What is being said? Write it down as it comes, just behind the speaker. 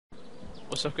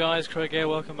What's up guys, Craig here,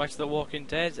 welcome back to The Walking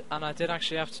Dead, and I did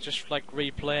actually have to just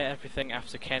replay everything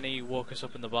after Kenny woke us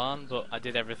up in the barn, but I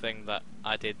did everything that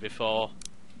I did before,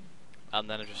 and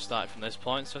then I just started from this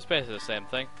point, so it's basically the same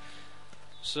thing.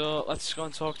 So let's go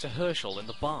and talk to Herschel in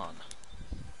the barn.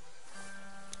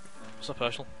 What's up,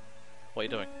 Herschel? What are you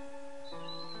doing?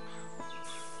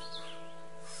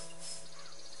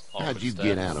 How'd you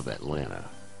get out of Atlanta?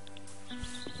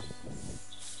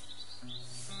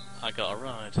 I got a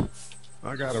ride.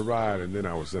 I got a ride and then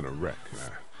I was in a wreck.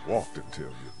 I walked until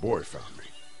your boy found me.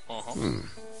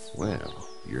 Well,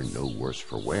 you're no worse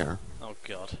for wear. Oh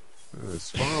god.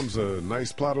 This farm's a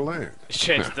nice plot of land. It's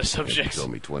changed the If subject. you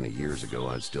told me 20 years ago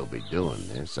I'd still be doing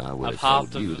this, I would I've have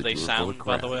halved told you that the you were full sound, of by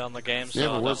crap. the way, on the game, so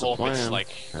Never I was a hope it's plan, like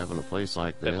having a place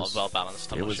like a bit more this. well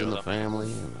balanced. I'm It not was sure in the though.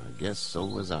 family, and I guess so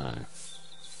was I.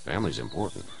 Family's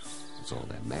important. That's all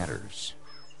that matters.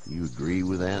 You agree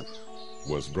with that?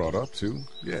 Was brought up to,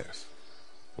 yes.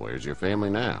 Where's your family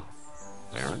now?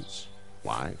 Parents?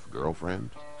 Wife?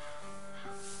 Girlfriend?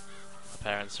 My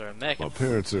parents are in Macon. My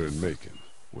parents are in Macon,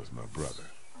 was my brother.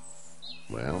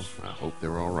 Well, I hope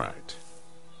they're all right.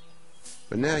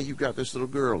 But now you've got this little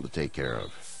girl to take care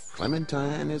of.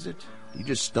 Clementine, is it? You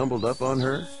just stumbled up on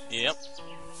her? Yep.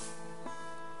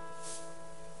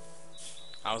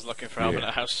 I was looking for help in Yeah.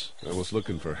 a house. I was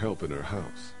looking for help in her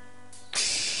house.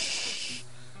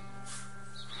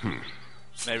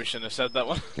 Maybe shouldn't have said that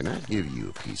one. Can I give you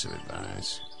a piece of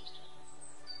advice?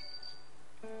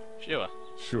 Sure.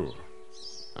 Sure.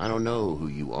 I don't know who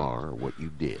you are or what you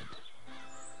did.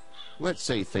 Let's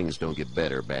say things don't get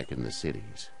better back in the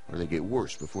cities, or they get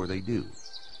worse before they do.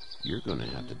 You're going to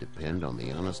have to depend on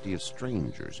the honesty of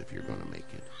strangers if you're going to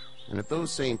make it. And if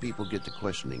those same people get to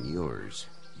questioning yours,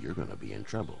 you're going to be in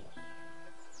trouble.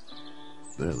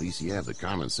 But at least you have the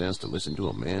common sense to listen to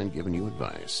a man giving you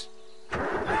advice.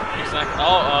 Exactly.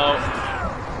 Uh-oh.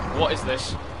 What is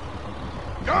this?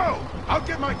 Go! I'll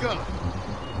get my gun!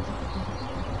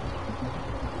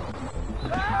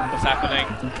 What's happening?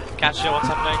 Can't show what's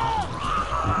happening.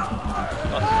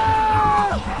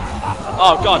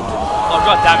 Oh god. Oh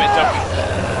god, damn it, Duck.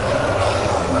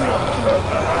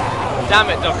 Damn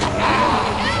it, Duck.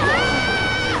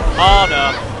 Oh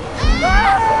no.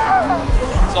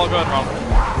 It's all going wrong.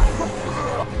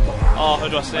 Oh, who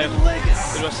do I save? Who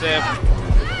do I save?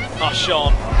 Oh,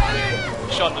 Sean.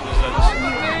 Sean doesn't deserve this.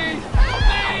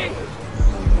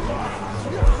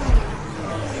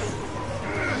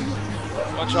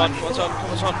 Come on, Sean. Come on, Sean. Come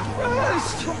on, Sean. Throw this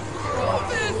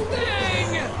thing!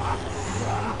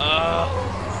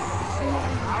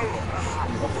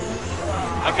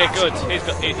 Okay, good.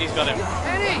 He's got him.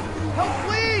 Kenny, help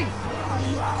please!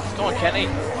 Come on, Kenny.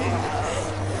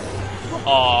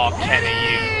 Oh, Kenny,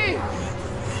 you.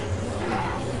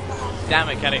 Damn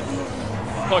it, Kenny.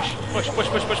 Push, push, push,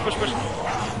 push, push, push, push.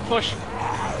 Push.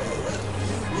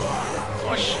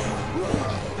 Push.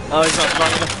 Oh, he's not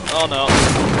strong enough. Oh, no.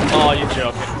 Oh, you're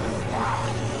joking.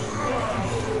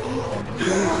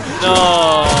 No,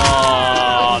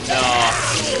 no.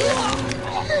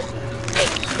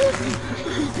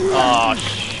 Oh,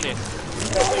 shit.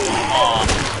 Oh.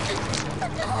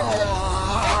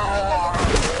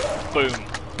 Boom.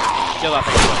 Kill that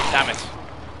thing. Damn it.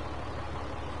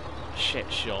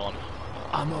 Shit, Sean.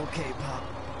 I'm okay, Pop.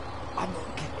 I'm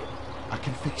okay. I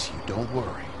can fix you, don't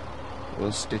worry.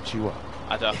 We'll stitch you up.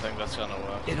 I don't think that's gonna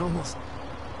work. It almost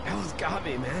got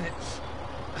me, man.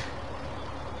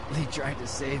 Lee tried to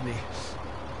save me.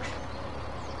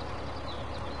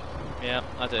 Yeah,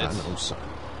 I did. I know, son.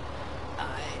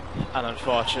 And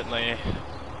unfortunately,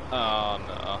 oh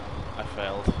no, I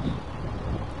failed.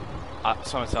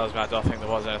 Someone tells me I don't think there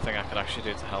was anything I could actually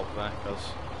do to help there,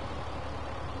 because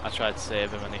I tried to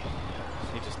save him and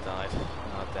he just died.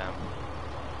 Oh damn.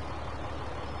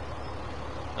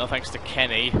 No thanks to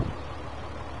Kenny.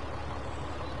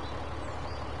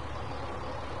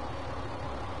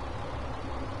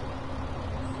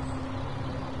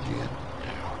 Get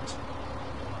out.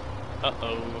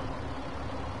 Uh-oh.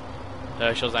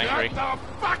 Herschel's angry. Get the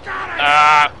fuck out of here!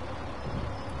 Ah!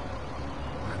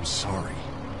 I'm sorry.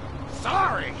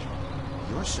 Sorry!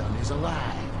 Your son is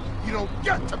alive. You don't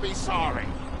get to be sorry!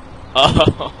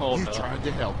 Oh You no. tried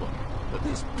to help him, but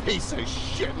this piece of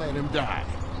shit let him die.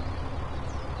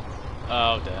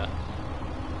 Oh dear.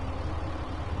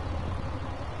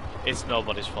 It's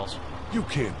nobody's fault. You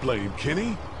can't blame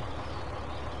Kenny.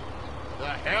 The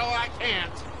hell I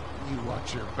can't. You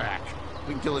watch your back.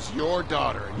 Until it's your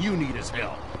daughter and you need his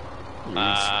help.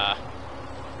 Please,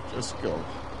 just go.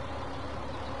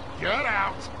 Get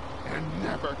out and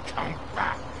never come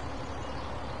back.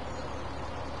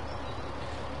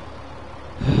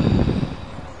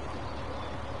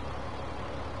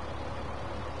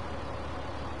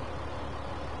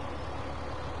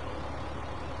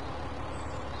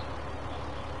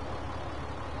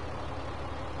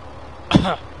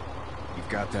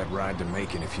 got that ride to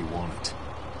Macon if you want it.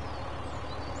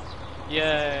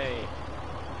 Yay!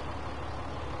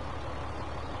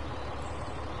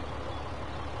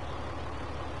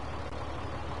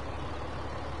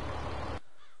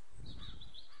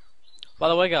 By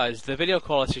the way guys, the video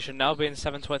quality should now be in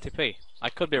 720p. I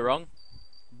could be wrong,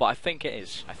 but I think it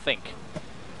is. I think.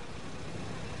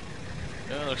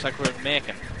 Oh, looks like we're in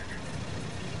Macon.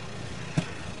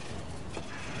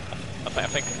 I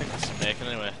think it's Macon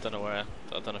anyway. Don't know where. I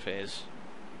don't know if it is.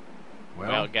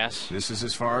 Well, guess. this is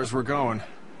as far as we're going.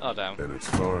 Oh damn. And it's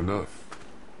far enough.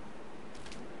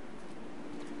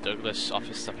 Douglas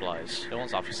office supplies. Who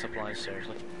wants office supplies?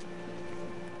 Seriously.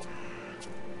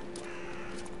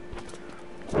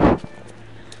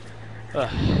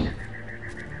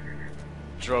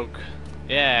 Drug.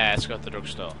 Yeah, let's go to the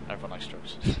drugstore. Everyone likes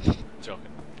drugs. Joking.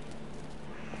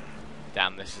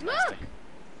 Damn, this is nasty.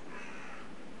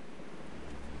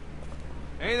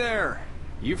 Hey there!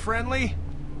 You friendly?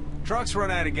 Truck's run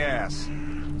out of gas.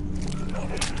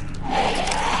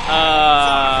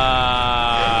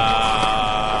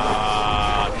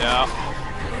 No.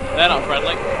 They're not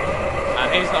friendly.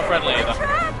 And he's not friendly either.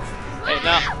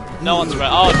 Hey, no one's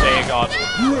friendly. Oh dear God.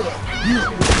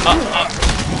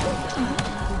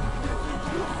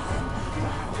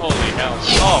 Holy hell.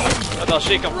 Oh, where the hell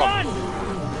she come from?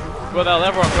 Where the hell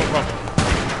everyone come from?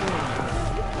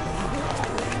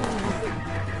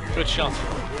 Good shot.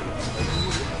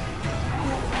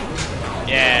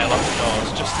 Yeah, lock the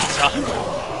doors. Just in time.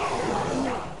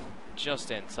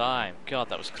 Just in time. God,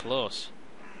 that was close.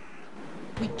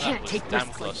 We can't take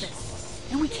risks like this.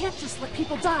 And we can't just let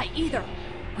people die, either.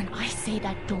 When I say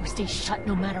that door stays shut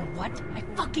no matter what, I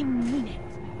fucking mean it.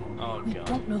 Oh, We God.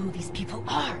 don't know who these people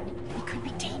are. It could be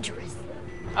dangerous.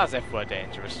 As if we're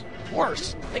dangerous.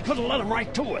 Worse, they could have let them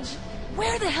right to us.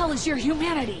 Where the hell is your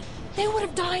humanity? They would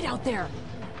have died out there.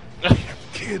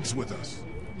 Kids with us.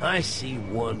 I see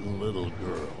one little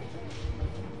girl.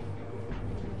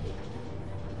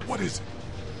 What is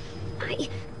it?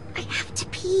 I have to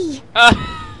pee.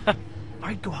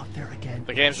 I'd go out there again.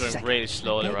 The game's running really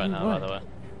slowly right now, by the way.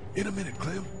 In a minute,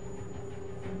 Clem.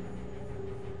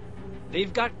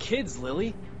 They've got kids,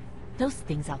 Lily. Those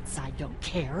things outside don't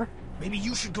care. Maybe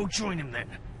you should go join him then.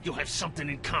 You'll have something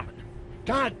in common.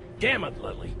 God damn it,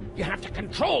 Lily. You have to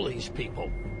control these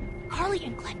people. Carly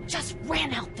and Glenn just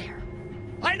ran out there.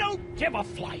 I don't give a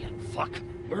flying fuck.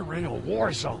 We're in a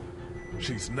war zone.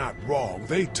 She's not wrong.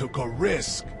 They took a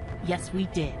risk. Yes, we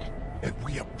did. And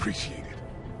we appreciate it.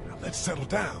 Now let's settle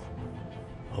down.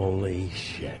 Holy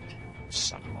shit.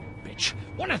 Son of a bitch.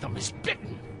 One of them is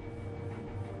bitten.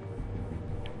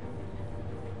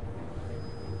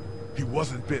 He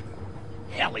wasn't bitten.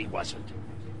 Hell, he wasn't.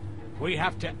 We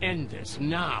have to end this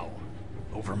now.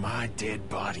 Over my dead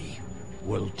body.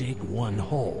 We'll dig one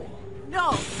hole.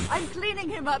 No, I'm cleaning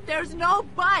him up. There's no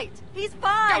bite. He's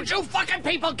fine. Don't you fucking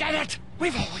people get it?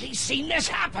 We've already seen this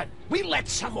happen. We let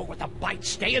someone with a bite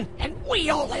stay in, and we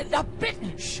all end up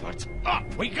bitten. Shut up.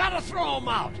 We gotta throw him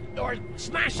out, or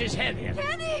smash his head in.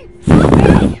 Kenny!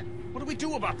 Hey, what do we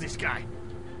do about this guy?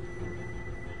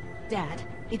 Dad,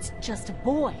 it's just a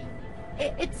boy.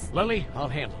 It's... Lily, I'll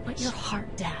handle But this. your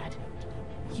heart, Dad.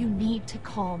 You need to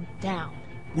calm down.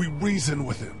 We reason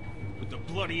with him. With the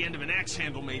bloody end of an axe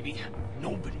handle, maybe.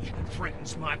 Nobody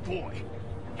threatens my boy.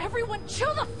 Everyone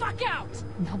chill the fuck out!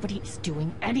 Nobody is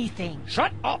doing anything.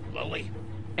 Shut up, Lily.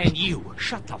 And you,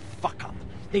 shut the fuck up.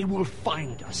 They will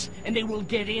find us, and they will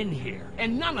get in here,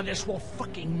 and none of this will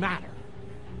fucking matter.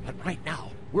 But right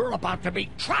now, we're about to be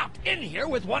trapped in here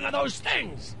with one of those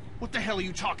things. What the hell are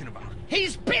you talking about?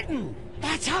 He's bitten!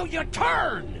 That's how you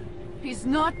turn! He's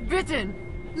not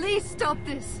bitten. Please stop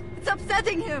this. It's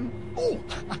upsetting him. Oh,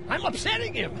 I'm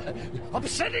upsetting him.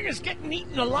 Upsetting is getting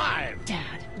eaten alive.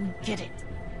 Dad, we get it.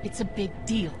 It's a big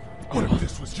deal. What if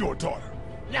this was your daughter?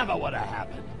 Never would have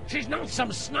happened. She's not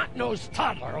some snot-nosed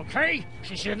toddler, okay?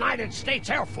 She's United States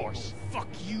Air Force. Fuck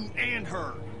you and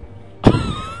her.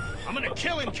 I'm gonna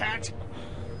kill him, Cat.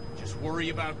 Just worry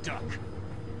about Duck.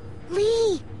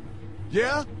 Lee,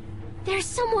 Yeah? there's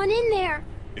someone in there.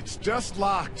 It's just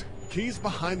locked. Key's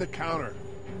behind the counter.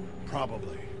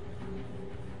 Probably.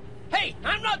 Hey,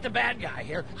 I'm not the bad guy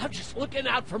here. I'm just looking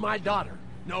out for my daughter.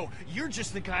 No, you're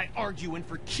just the guy arguing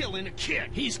for killing a kid.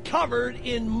 He's covered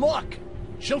in muck.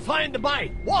 She'll find the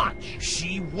bite. Watch.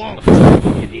 She won't.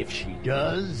 And if she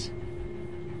does,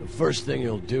 the first thing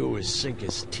he'll do is sink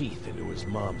his teeth into his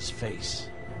mom's face.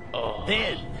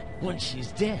 Then, once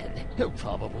she's dead, he'll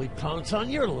probably pounce on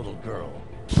your little girl.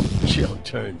 She'll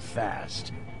turn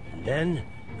fast. And then,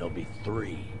 there'll be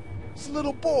 3. It's a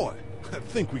little boy. I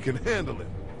think we can handle him.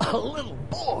 A little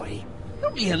boy?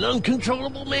 He'll be an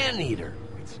uncontrollable man-eater.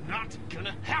 It's not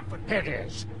gonna happen. It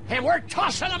is. And we're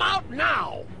tossing them out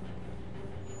now.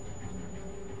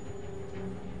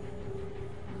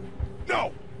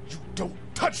 No! You don't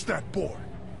touch that boy!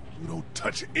 You don't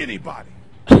touch anybody!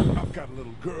 I've got a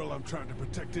little girl I'm trying to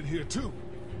protect in here, too.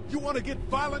 You want to get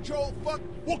violent, you old fuck?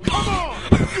 Well, come on!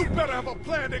 You better have a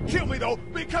plan to kill me, though,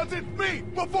 because it's me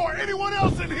before anyone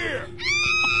else in here!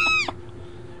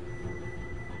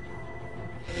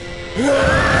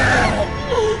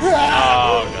 Oh,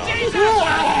 God.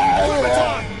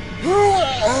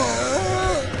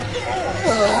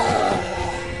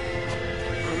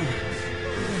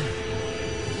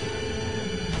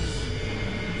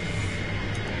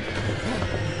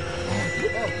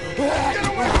 Get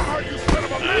away from her, you son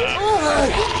of a bitch!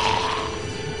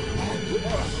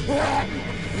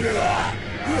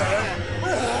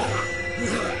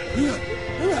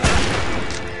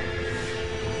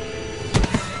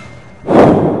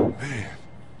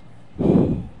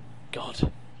 Man. God,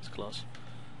 it's close.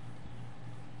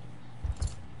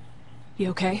 You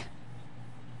okay?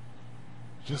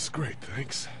 Just great,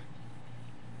 thanks.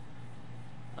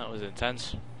 That was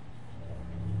intense.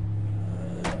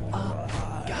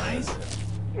 Guys?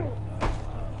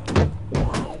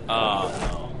 Oh,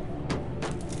 no.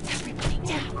 Everybody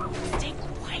down. Stay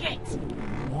quiet.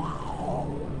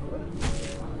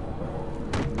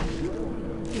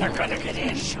 They're gonna get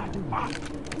in. Shut up.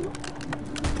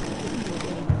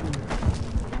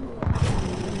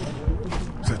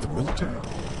 Is that the military?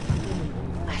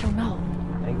 I don't know.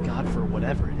 Thank God for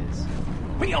whatever it is.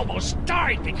 We almost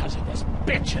died because of this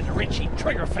bitch and her itchy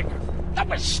trigger finger. That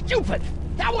was stupid.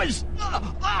 That was... Dad!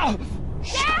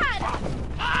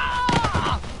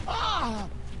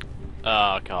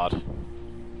 Oh, God.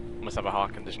 Must have a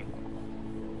heart condition.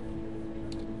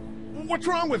 What's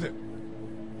wrong with it?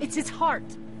 It's his heart.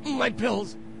 My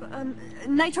pills.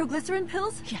 Nitroglycerin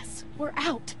pills? Yes, we're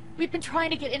out. We've been trying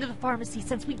to get into the pharmacy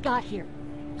since we got here.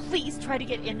 Please try to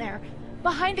get in there.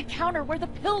 Behind the counter where the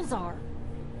pills are.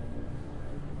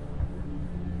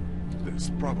 There's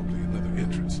probably another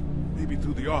entrance. Maybe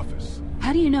through the office.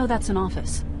 How do you know that's an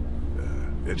office?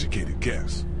 Educated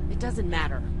guess. It doesn't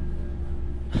matter.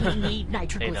 We need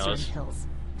nitroglycerin knows. pills.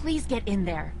 Please get in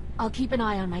there. I'll keep an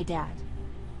eye on my dad.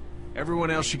 Everyone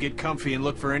else should get comfy and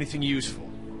look for anything useful.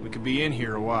 We could be in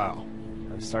here a while.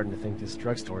 I'm starting to think this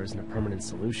drugstore isn't a permanent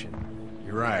solution.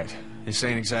 You're right. This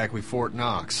ain't exactly Fort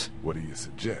Knox. What do you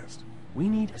suggest? We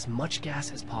need as much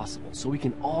gas as possible so we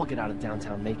can all get out of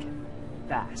downtown Macon.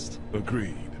 Fast.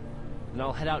 Agreed. Then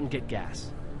I'll head out and get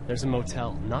gas. There's a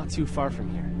motel not too far from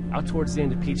here, out towards the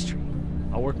end of Peachtree.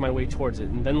 I'll work my way towards it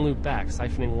and then loop back,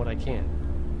 siphoning what I can.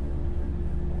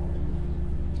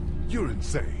 You're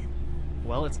insane.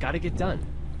 Well, it's gotta get done.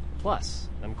 Plus,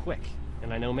 I'm quick,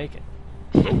 and I know Macon.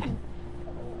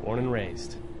 Born and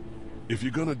raised. If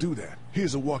you're gonna do that,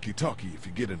 here's a walkie-talkie if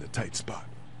you get in a tight spot.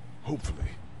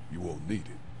 Hopefully, you won't need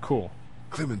it. Cool.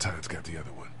 Clementine's got the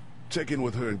other one. Check in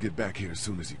with her and get back here as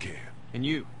soon as you can. And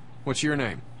you? What's your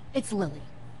name? It's Lily.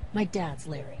 My dad's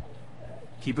Larry.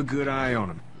 Keep a good eye on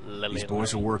him. Lily These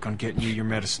boys will work on getting you your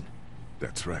medicine.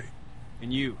 That's right.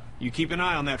 And you keep an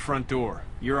eye on that front door.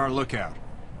 You're our lookout.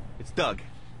 It's Doug.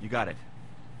 You got it.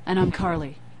 And I'm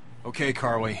Carly. Okay,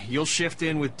 Carly. You'll shift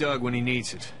in with Doug when he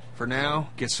needs it. For now,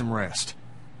 get some rest.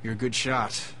 You're a good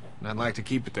shot, and I'd like to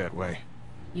keep it that way.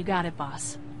 You got it,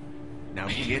 boss. Now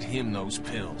get him those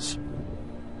pills.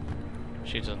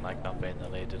 She doesn't like not being the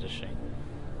leader, does she?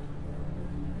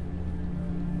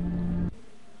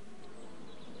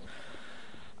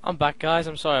 I'm back, guys.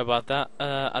 I'm sorry about that.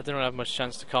 I didn't really have much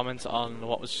chance to comment on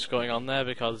what was just going on there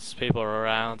because people are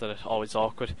around and it's always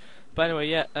awkward. But anyway,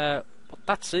 yeah,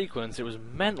 that sequence, it was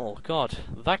mental. God,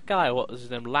 that guy, what was his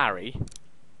name, Larry,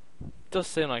 does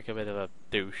seem like a bit of a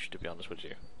douche, to be honest with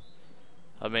you.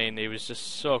 I mean, he was just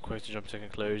so quick to jump to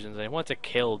conclusions, and he wanted to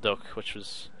kill Duck, which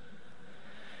was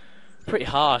pretty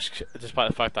harsh, despite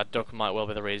the fact that Duck might well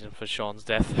be the reason for Sean's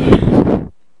death.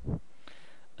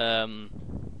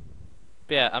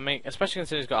 But yeah, I mean, especially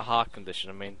considering he's got a heart condition.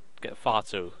 I mean, get far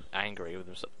too angry with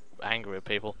himself, angry with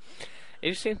people. He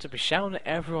just seemed to be shouting at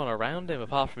everyone around him,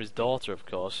 apart from his daughter, of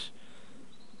course.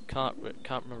 Can't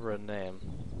remember her name.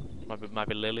 Might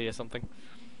be Lily or something.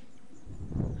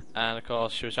 And of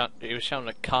course, he was shouting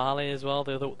at Carly as well,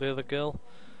 the other girl.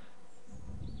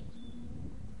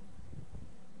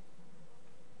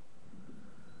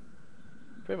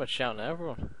 Pretty much shouting at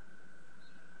everyone.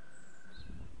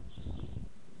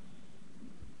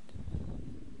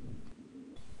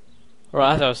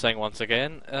 Right, as I was saying once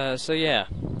again, so yeah,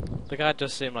 the guy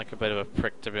does seem like a bit of a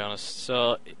prick, to be honest.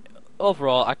 So,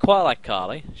 overall, I quite like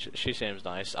Carly. She seems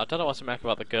nice. I don't know what to make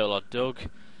about the girl or Doug.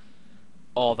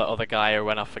 or the other guy who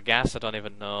went off for gas. I don't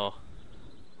even know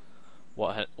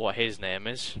what his name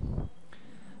is.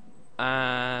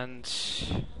 And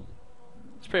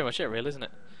that's pretty much it, really, isn't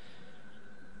it?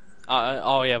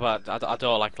 Oh yeah, but I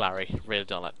don't like Larry. Really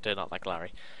do not like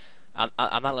Larry. And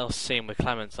that little scene with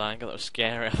Clementine, God, that was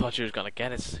scary. I thought she was gonna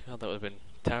get it. God, that would have been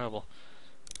terrible.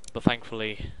 But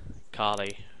thankfully,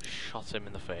 Carly shot him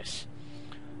in the face.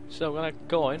 So we're gonna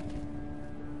go in.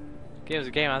 The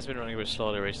game has been running a bit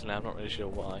slowly recently. I'm not really sure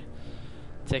why.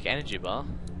 Take energy bar.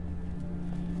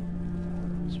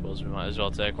 Suppose we might as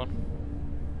well take one.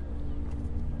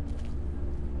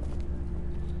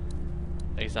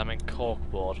 Examine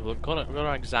corkboard. We're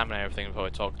gonna examine everything before we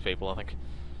talk to people, I think.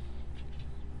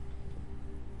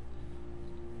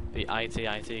 The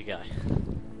IT guy.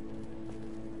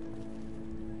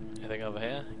 Anything over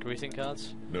here? Greeting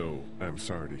cards? No, I'm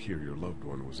sorry to hear your loved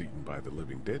one was eaten by the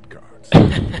living dead cards.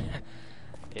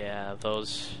 Yeah,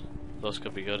 those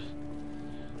could be good.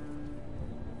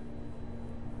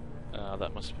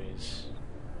 That must be his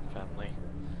family,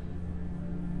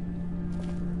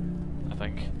 I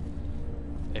think.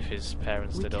 If his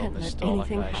parents did own this store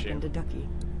like I assume. To Ducky.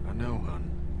 I know, hon.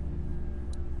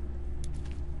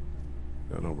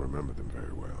 I don't remember them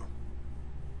very well.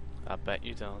 I bet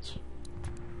you don't.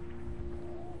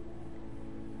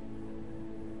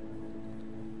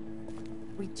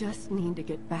 We just need to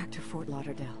get back to Fort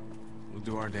Lauderdale. We'll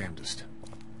do our damnedest.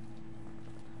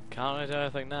 Can't really do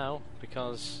anything now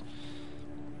because,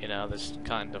 you know, there's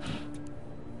kind of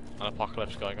an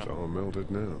apocalypse going on. It's all melted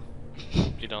now.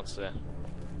 You don't say.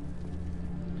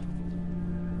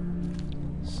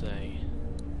 Say,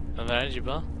 another energy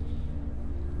bar?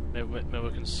 Maybe we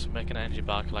can make an energy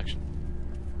bar collection.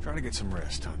 Try to get some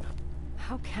rest, hon.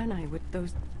 How can I with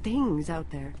those things out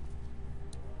there?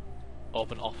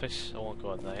 Open office. I won't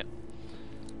go in there yet.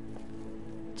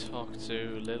 Talk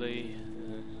to Lily.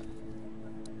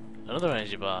 Another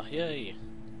energy bar. Yay!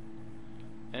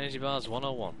 Energy bars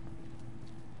 101.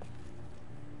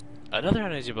 Another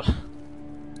energy bar.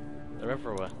 They're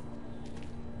everywhere.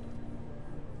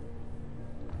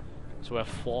 So we have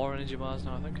 4 energy bars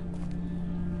now, I think.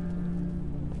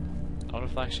 I wonder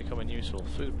if they actually come in useful.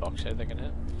 Food box, anything in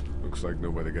here? Looks like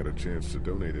nobody got a chance to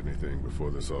donate anything before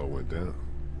this all went down.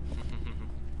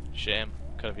 Shame.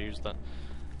 Could have used that.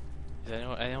 Is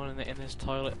anyone in this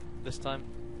toilet this time?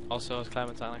 Also, has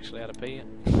Clementine actually had a pee?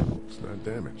 It's not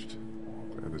damaged.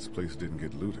 Glad this place didn't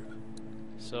get looted.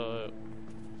 So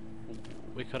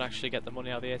we could actually get the money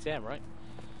out of the ATM, right?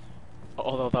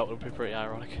 Although that would be pretty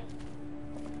ironic.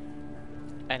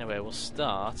 Anyway, we'll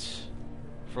start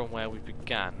from where we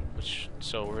began,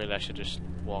 so really I should just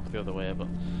walk the other way, but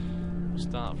we'll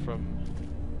start from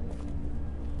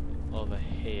over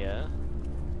here.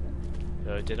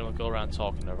 No, we didn't go around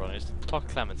talking to everyone. Just talk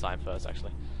to Clementine first,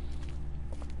 actually.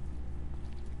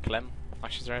 Clem?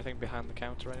 Actually, is there anything behind the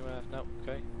counter anywhere? No?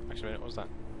 Okay. Actually, what was that?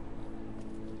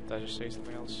 Did I just say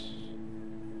something else?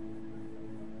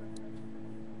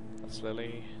 That's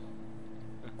Lily.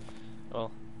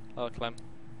 Well, hello, Clem.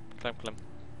 Clem.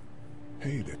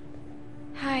 Hey there.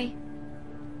 Hi.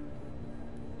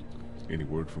 Any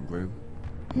word from Glenn?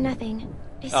 Nothing.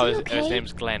 Is he okay? His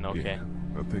name's Glenn, okay.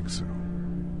 Yeah, I think so.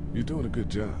 You're doing a good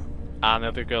job. And the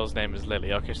other girl's name is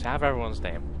Lily. Okay, so have everyone's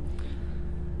name.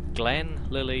 Glenn,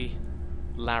 Lily,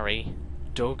 Larry,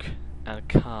 Doug, and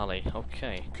Carly.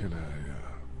 Okay. Can I,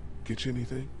 get you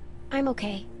anything? I'm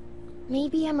okay.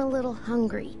 Maybe I'm a little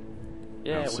hungry.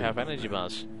 Yeah, we have energy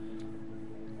bars.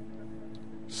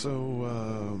 So,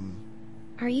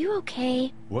 Are you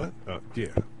okay? What? Yeah,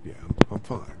 I'm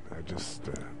fine. I just,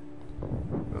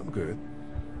 I'm good.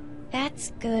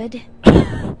 That's good.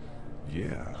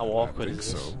 Yeah, How awkward I think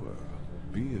is this? so.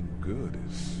 Being good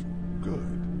is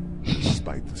good,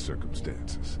 despite the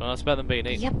circumstances. Well, that's better than being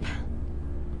eaten. Yep.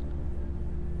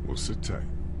 We'll sit tight.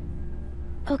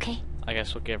 Okay. I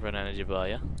guess we'll give her an energy bar,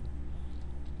 yeah?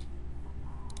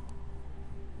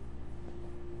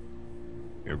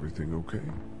 Everything okay?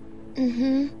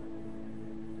 Mm-hmm.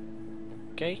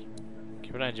 Okay.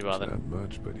 Give her an energy bar then. Not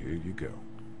much, but here you go.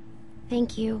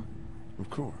 Thank you. Of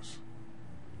course.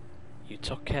 You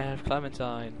took care of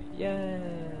Clementine. Yeah.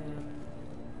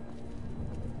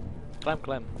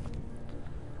 Clem.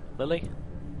 Lily?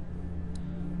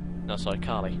 No, sorry,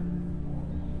 Carly.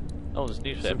 Oh, there's a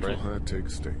newspaper. Central High-Tech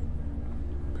State.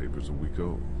 Paper's a week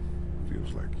old.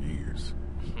 Feels like years.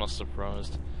 Not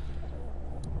surprised.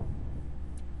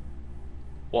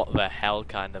 What the hell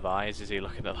kind of eyes is he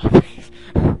looking at?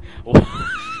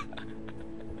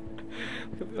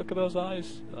 Look at those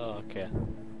eyes. Oh, okay.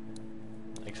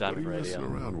 What are you messing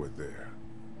around with there?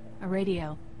 A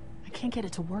radio. I can't get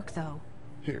it to work, though.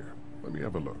 Here, let me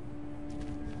have a look.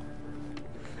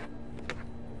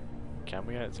 Can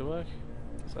we get it to work?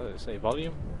 So let's say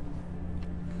volume.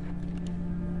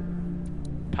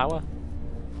 Power.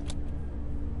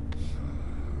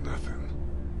 Nothing.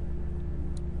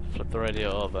 Flip the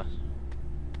radio over.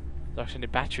 There's actually any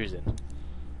batteries in.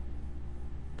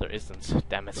 There isn't.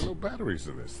 Damn it. There are no batteries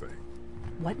in this thing.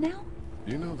 What now?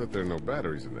 You know that there are no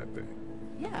batteries in that thing.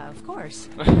 Yeah, of course.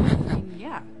 I mean,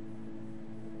 yeah.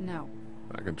 No.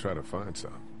 I can try to find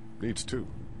some. Needs two.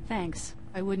 Thanks.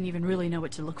 I wouldn't even really know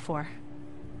what to look for.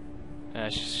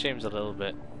 She seems a little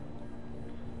bit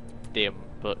dim,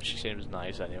 but she seems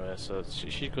nice anyway, so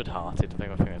she's good-hearted. I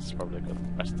think that's probably the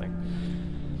best thing.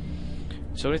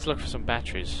 So we need to look for some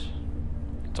batteries.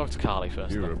 Talk to Carly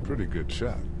first. You're though. a pretty good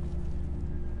shot.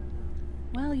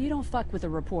 Well, you don't fuck with a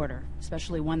reporter,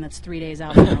 especially one that's 3 days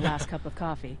out from her last cup of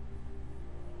coffee.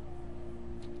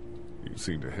 You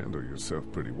seem to handle yourself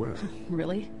pretty well.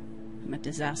 Really? I'm a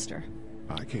disaster.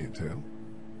 I can't tell.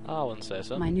 I wouldn't say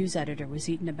so. My news editor was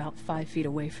eaten about 5 feet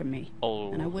away from me.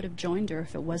 Oh. And I would have joined her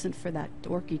if it wasn't for that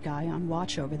dorky guy on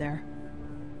watch over there.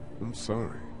 I'm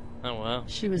sorry. Oh well.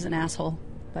 She was an asshole,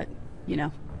 but, you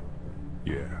know.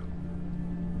 Yeah.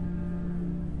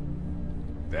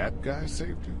 That guy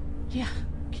saved you? Yeah,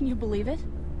 can you believe it?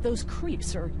 Those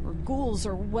creeps, or ghouls,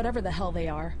 or whatever the hell they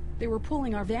are. They were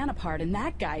pulling our van apart, and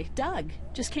that guy, Doug,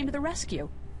 just came to the rescue.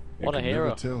 What a You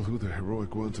hero. can never tell who the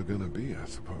heroic ones are gonna be, I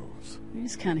suppose.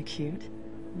 He's kind of cute.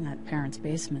 In that parents'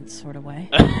 basement sort of way.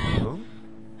 Huh?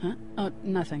 Huh? Oh,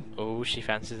 nothing. Oh, she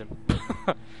fancies him.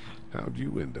 How'd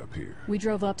you end up here? We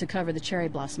drove up to cover the Cherry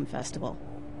Blossom Festival.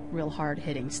 Real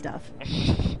hard-hitting stuff.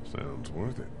 Sounds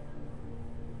worth it.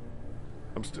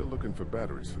 I'm still looking for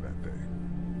batteries for that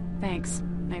thing. Thanks.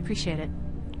 I appreciate it.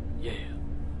 Yeah.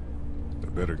 I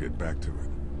better get back to it.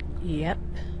 Yep.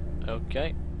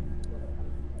 Okay.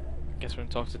 Guess we're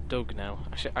gonna talk to Doug now.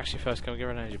 Actually, first, can we give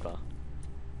her an energy bar?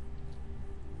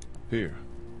 Here,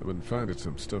 I've been finding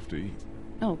some stuff to eat.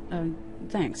 Oh,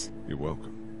 thanks. You're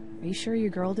welcome. Are you sure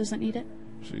your girl doesn't need it?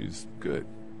 She's good.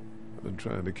 I've been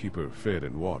trying to keep her fed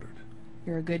and watered.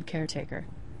 You're a good caretaker.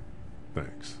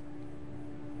 Thanks.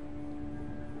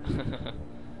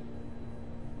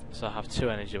 So I have 2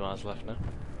 energy bars left now.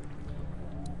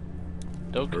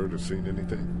 Doug? Heard or seen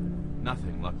anything?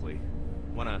 Nothing, luckily.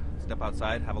 Wanna step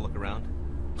outside, have a look around?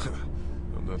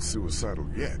 I'm not suicidal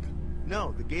yet.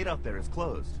 No, the gate out there is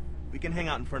closed. We can hang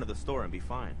out in front of the store and be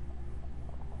fine.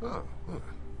 Oh, huh.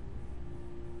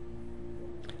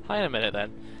 Hang on a minute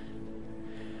then.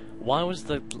 Why was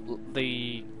the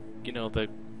you know, the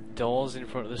doors in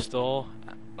front of the store,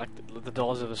 like the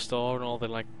doors of the store and all the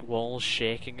like walls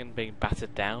shaking and being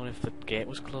battered down if the gate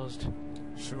was closed?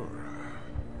 Sure.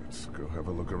 Let's go have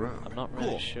a look around. I'm not really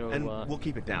Cool. sure. And we'll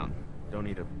keep it down. Don't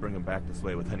need to bring them back this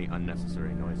way with any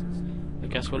unnecessary noises. I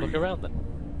guess we'll look around then.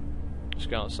 Just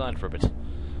go outside for a bit.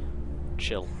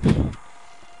 Chill.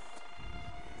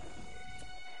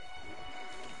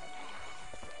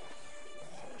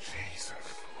 Jesus.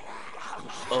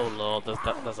 Oh lord,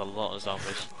 there's a lot of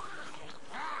zombies.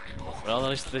 Well, at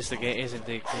least the gate is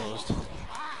indeed closed.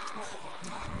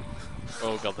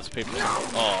 Oh god, there's people.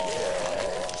 Oh.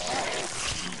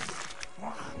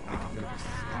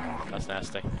 That's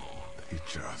nasty. They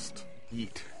just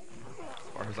eat.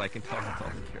 As far as I can tell, that's all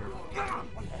they care about.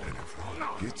 And if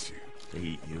one gets you, They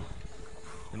eat you.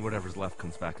 And whatever's left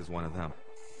comes back as one of them.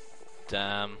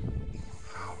 Damn.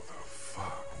 how the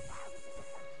fuck?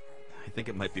 I think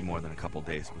it might be more than a couple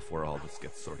days before all this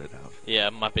gets sorted out. Yeah,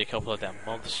 it might be a couple of damn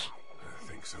months. I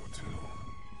think so too.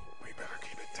 We better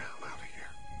keep it down out of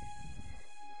here.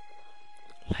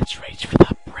 Let's reach for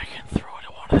that brick and throw it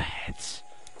at one of the heads.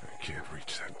 I can't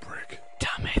reach that brick.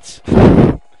 Damn it.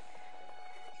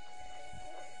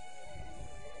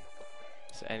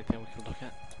 Is there anything we can look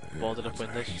at? Boarded up That's a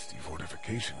windows? hasty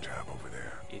fortification job over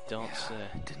there. You don't say.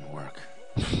 It didn't work.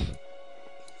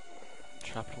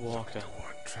 Trapped walker. The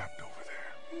one trapped over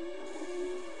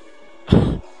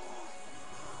there.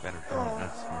 Better than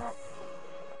this, huh?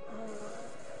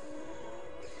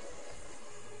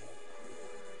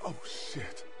 Oh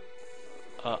shit.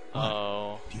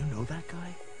 Uh-oh. Do you know that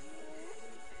guy?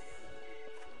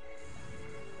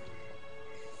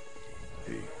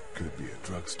 He could be a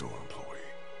drugstore employee.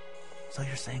 So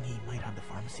you're saying he might have the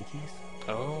pharmacy keys?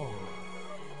 Oh.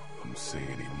 I'm saying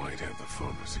he might have the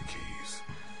pharmacy keys.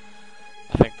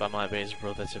 I think that might be his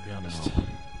brother, to be honest. Could be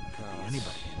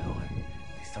anybody, you know. And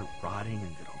they start rotting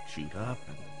and get all chewed up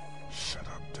and... Shut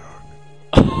up,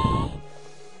 Doug.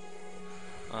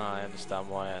 I understand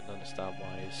why. I understand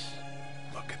why he's...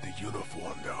 Look at the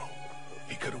uniform, though.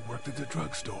 He could have worked at the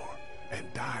drugstore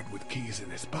and died with keys in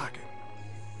his pocket.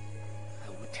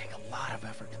 It would take a lot of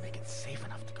effort to make it safe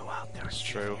enough to go out there That's and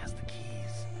see true. if he has the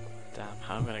keys. Damn,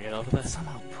 how am I gonna get over there?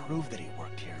 Somehow prove that he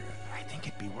worked here. I think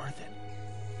it'd be worth it.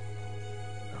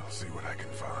 I'll see what I can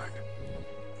find.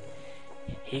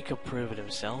 He could prove it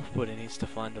himself, but he needs to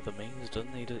find other means,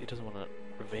 doesn't he? He doesn't want to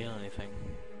reveal anything.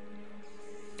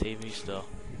 TV stuff.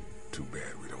 Too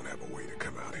bad we don't have a way to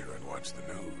come out here and watch the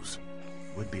news.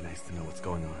 Would be nice to know what's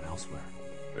going on elsewhere.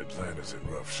 Atlanta's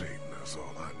in rough shape, and that's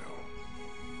all I know.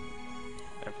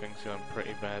 Everything's going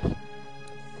pretty bad.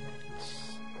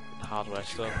 It's hardware Did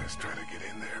you stuff. guys try to get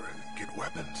in there and get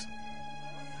weapons?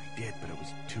 I did, but it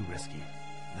was too risky.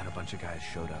 Then a bunch of guys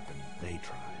showed up and they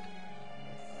tried.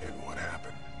 And what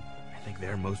happened? I think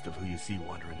they're most of who you see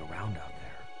wandering around out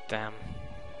there. Damn.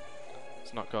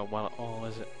 It's not going well at all,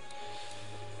 is it?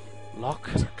 Lock?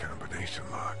 It's a combination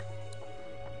lock.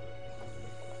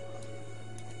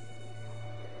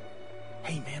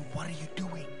 Hey man, what are you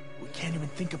doing? We can't even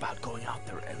think about going out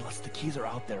there unless the keys are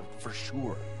out there for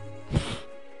sure.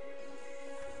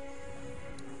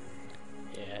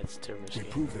 Yeah, it's too We risky.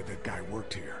 prove that that guy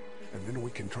worked here, and then we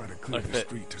can try to clear Like the that.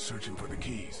 street to search him for the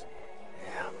keys.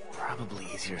 Yeah, probably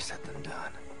easier said than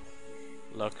done.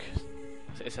 Look,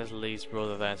 it says Lee's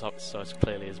brother there, so it's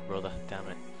clearly his brother. Damn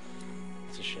it.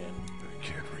 It's a shame. I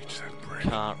can't reach that brick.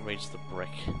 Can't reach the brick.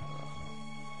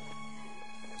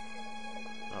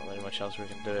 Not really much else we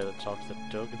can do than talk to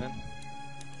Doug then.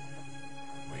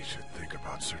 We should think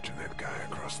about searching that guy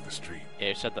across the street. Yeah,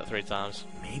 you said that 3 times.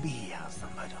 Maybe he has them,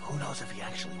 but who knows if he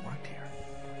actually worked here.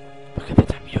 Look at the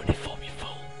damn uniform, you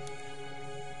fool.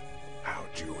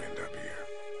 How'd you end up here?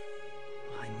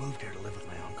 I moved here to live with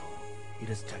my uncle. He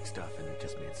does tech stuff and it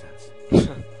just made sense.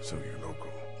 So you're local.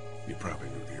 You probably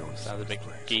knew the owner Sounds a of bit this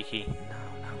place. geeky. No,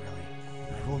 not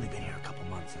really. I've only been here a couple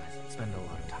months and I spend a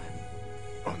lot of time.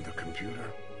 On the computer?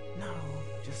 No,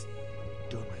 just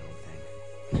doing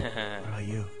my own thing. What about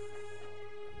you?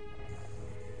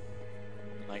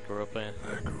 I grew up here.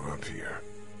 I grew up here.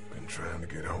 Been trying to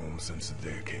get home since the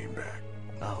day I came back.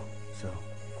 Oh, so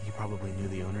you probably knew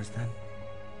the owners then?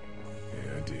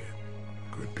 Yeah, I did.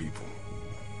 Good people.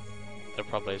 They're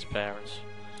probably his parents.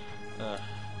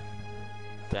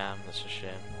 Damn, that's a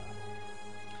shame.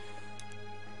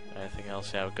 Anything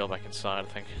else? Yeah, we'll go back inside, I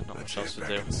think. Not Let's much else head to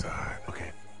back do. inside.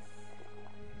 Okay.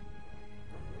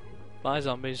 Bye,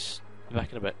 zombies. Be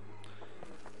back in a bit.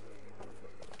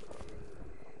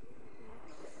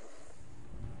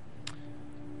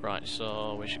 Right,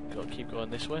 so we should keep going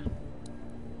this way.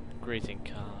 Greeting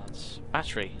cards.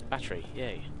 Battery,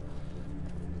 yay.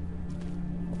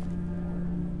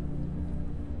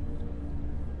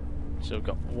 So we've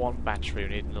got 1 battery, we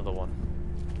need another one.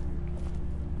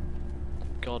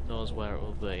 God knows where it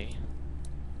will be.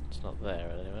 It's not there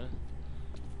anyway.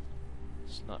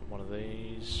 It's not one of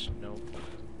these. Nope.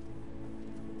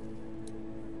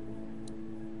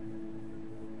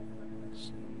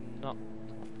 It's not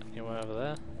anywhere over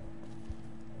there.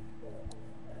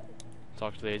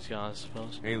 Talk to these guys, I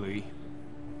suppose. Hey, Lee.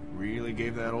 Really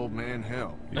gave that old man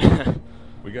hell.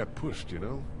 We got pushed, you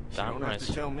know? You Damn don't right. have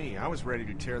to tell me. I was ready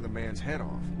to tear the man's head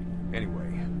off.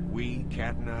 Anyway, we,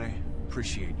 Kat and I,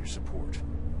 appreciate your support.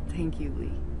 Thank you,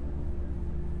 Lee.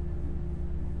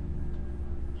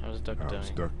 How's Duck How's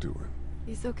doing? Duck doing?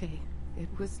 He's okay. It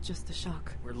was just a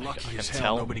shock. We're lucky can as hell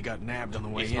tell. nobody got nabbed on the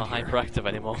way He's in not here. hyperactive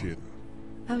anymore. Kidding.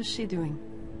 How's she doing?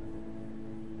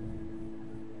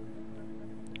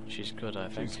 She's good, I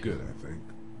think. She's good, I think.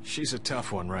 She's a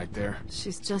tough one right there.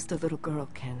 She's just a little girl,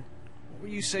 Ken. What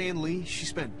were you saying, Lee? She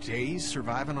spent days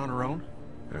surviving on her own?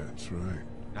 That's right.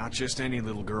 Not just any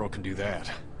little girl can do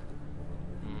that.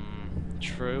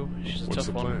 True. She's a What's tough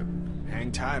the one. plan?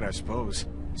 Hang tight, I suppose.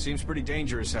 Seems pretty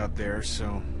dangerous out there,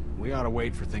 so we ought to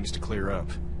wait for things to clear up.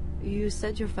 You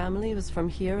said your family was from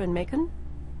here in Macon?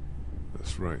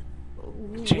 That's right.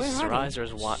 Jesus, Where her are eyes they? are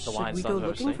as white, the Should white we stuff go I've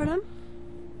ever looking seen. for them?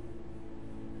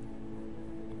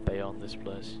 They own this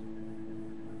place.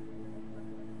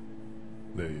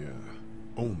 They,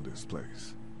 own this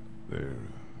place. They're,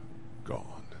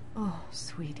 gone. Oh,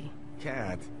 sweetie.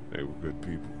 Kat. They were good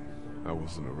people. I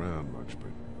wasn't around much,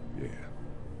 but yeah,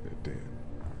 they're dead.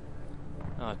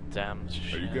 Oh, damn.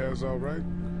 Are you guys all right?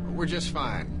 We're just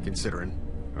fine, considering.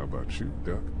 How about you,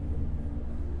 Duck?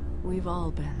 We've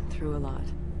all been through a lot.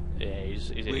 Yeah, he's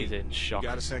Lee, in shock. You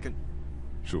got a second?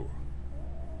 Sure.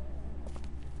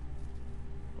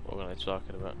 What were they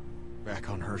talking about? Back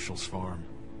on Herschel's farm.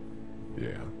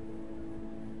 Yeah.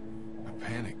 I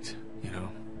panicked, you know.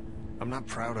 I'm not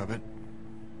proud of it,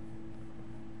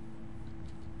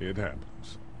 It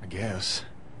happens. I guess.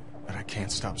 But I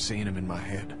can't stop seeing him in my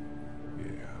head.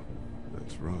 Yeah,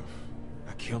 that's rough.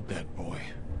 I killed that boy.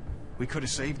 We could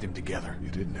have saved him together. You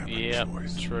didn't have a Yep,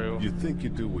 choice. true. You think you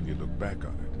do when you look back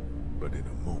on it, but in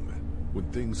a moment, When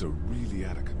things are really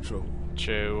out of control.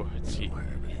 True. You don't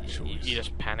have any choice. You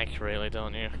just panic, really,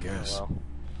 don't you? I guess.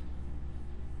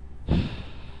 Well.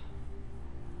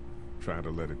 Try to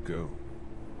let it go.